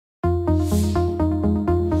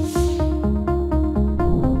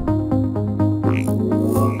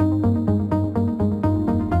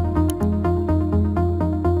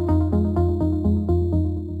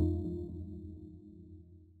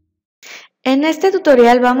En este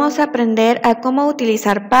tutorial vamos a aprender a cómo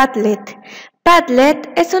utilizar Padlet.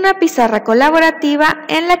 Padlet es una pizarra colaborativa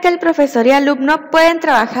en la que el profesor y alumno pueden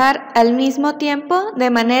trabajar al mismo tiempo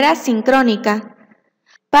de manera sincrónica.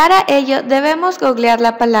 Para ello debemos googlear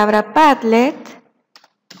la palabra Padlet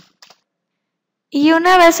y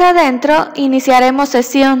una vez adentro iniciaremos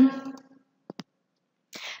sesión.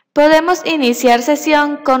 Podemos iniciar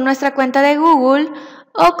sesión con nuestra cuenta de Google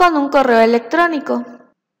o con un correo electrónico.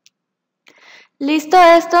 Listo,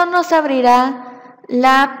 esto nos abrirá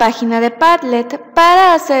la página de Padlet.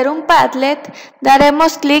 Para hacer un Padlet,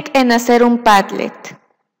 daremos clic en hacer un Padlet.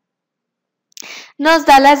 Nos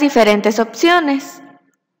da las diferentes opciones,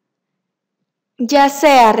 ya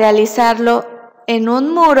sea realizarlo en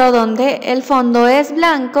un muro donde el fondo es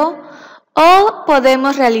blanco, o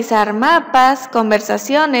podemos realizar mapas,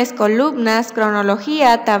 conversaciones, columnas,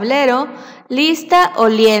 cronología, tablero, lista o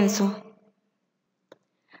lienzo.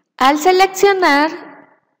 Al seleccionar,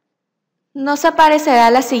 nos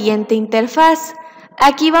aparecerá la siguiente interfaz.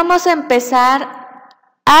 Aquí vamos a empezar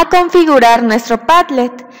a configurar nuestro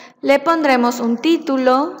Padlet. Le pondremos un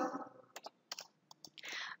título,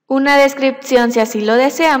 una descripción si así lo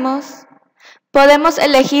deseamos. Podemos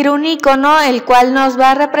elegir un icono el cual nos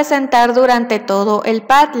va a representar durante todo el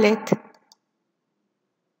Padlet.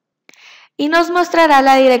 Y nos mostrará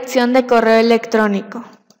la dirección de correo electrónico.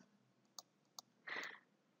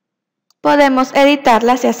 Podemos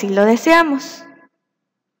editarla si así lo deseamos.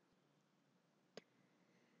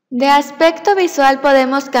 De aspecto visual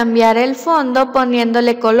podemos cambiar el fondo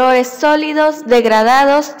poniéndole colores sólidos,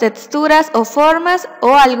 degradados, texturas o formas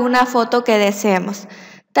o alguna foto que deseemos.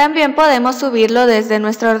 También podemos subirlo desde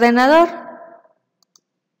nuestro ordenador.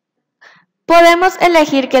 Podemos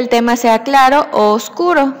elegir que el tema sea claro o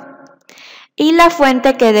oscuro y la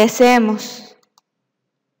fuente que deseemos.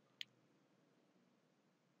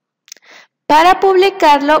 Para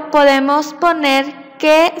publicarlo podemos poner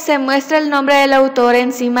que se muestre el nombre del autor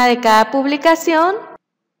encima de cada publicación.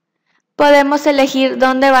 Podemos elegir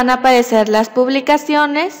dónde van a aparecer las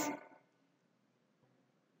publicaciones.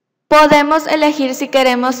 Podemos elegir si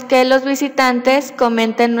queremos que los visitantes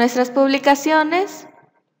comenten nuestras publicaciones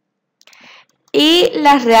y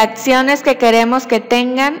las reacciones que queremos que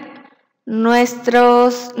tengan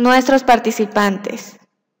nuestros participantes.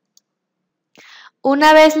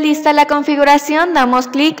 Una vez lista la configuración, damos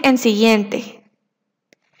clic en Siguiente.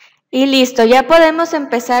 Y listo, ya podemos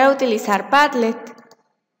empezar a utilizar Padlet.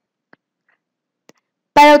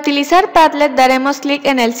 Para utilizar Padlet daremos clic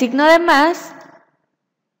en el signo de más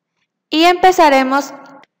y empezaremos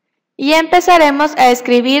a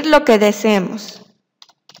escribir lo que deseemos.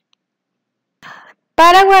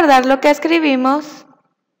 Para guardar lo que escribimos,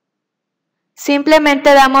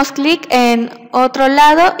 simplemente damos clic en otro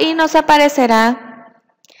lado y nos aparecerá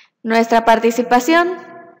nuestra participación.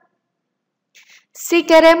 Si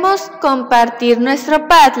queremos compartir nuestro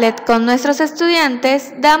Padlet con nuestros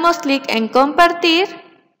estudiantes, damos clic en Compartir.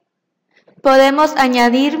 Podemos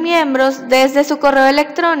añadir miembros desde su correo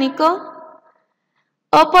electrónico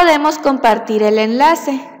o podemos compartir el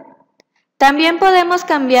enlace. También podemos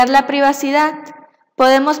cambiar la privacidad.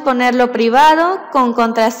 Podemos ponerlo privado, con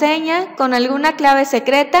contraseña, con alguna clave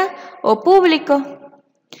secreta o público.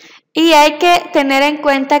 Y hay que tener en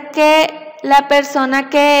cuenta que la persona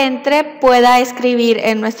que entre pueda escribir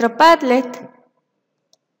en nuestro Padlet.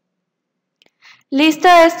 Listo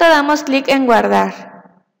esto, damos clic en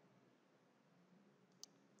Guardar.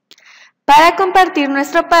 Para compartir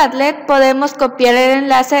nuestro Padlet podemos copiar el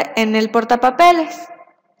enlace en el portapapeles.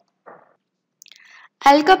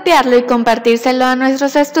 Al copiarlo y compartírselo a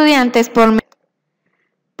nuestros estudiantes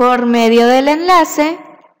por medio del enlace,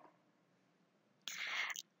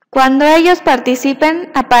 cuando ellos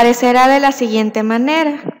participen aparecerá de la siguiente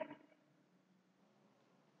manera.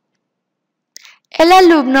 El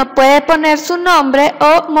alumno puede poner su nombre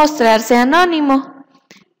o mostrarse anónimo.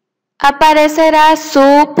 Aparecerá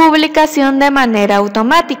su publicación de manera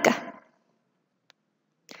automática.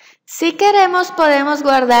 Si queremos podemos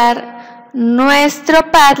guardar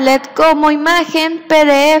nuestro Padlet como imagen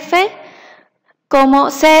PDF, como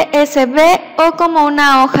CSV o como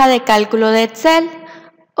una hoja de cálculo de Excel,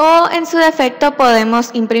 o en su defecto podemos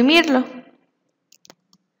imprimirlo.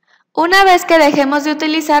 Una vez que dejemos de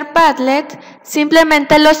utilizar Padlet,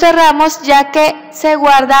 simplemente lo cerramos ya que se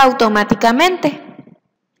guarda automáticamente.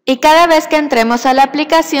 Y cada vez que entremos a la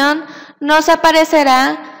aplicación nos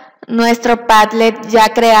aparecerá nuestro Padlet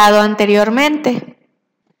ya creado anteriormente.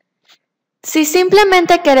 Si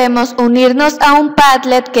simplemente queremos unirnos a un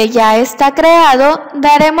Padlet que ya está creado,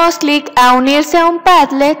 daremos clic a Unirse a un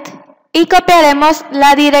Padlet y copiaremos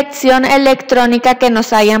la dirección electrónica que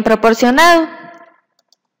nos hayan proporcionado.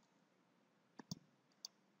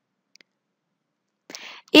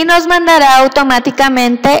 Y nos mandará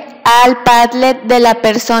automáticamente al Padlet de la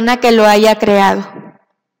persona que lo haya creado.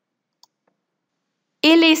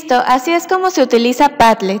 Y listo, así es como se utiliza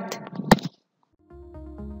Padlet.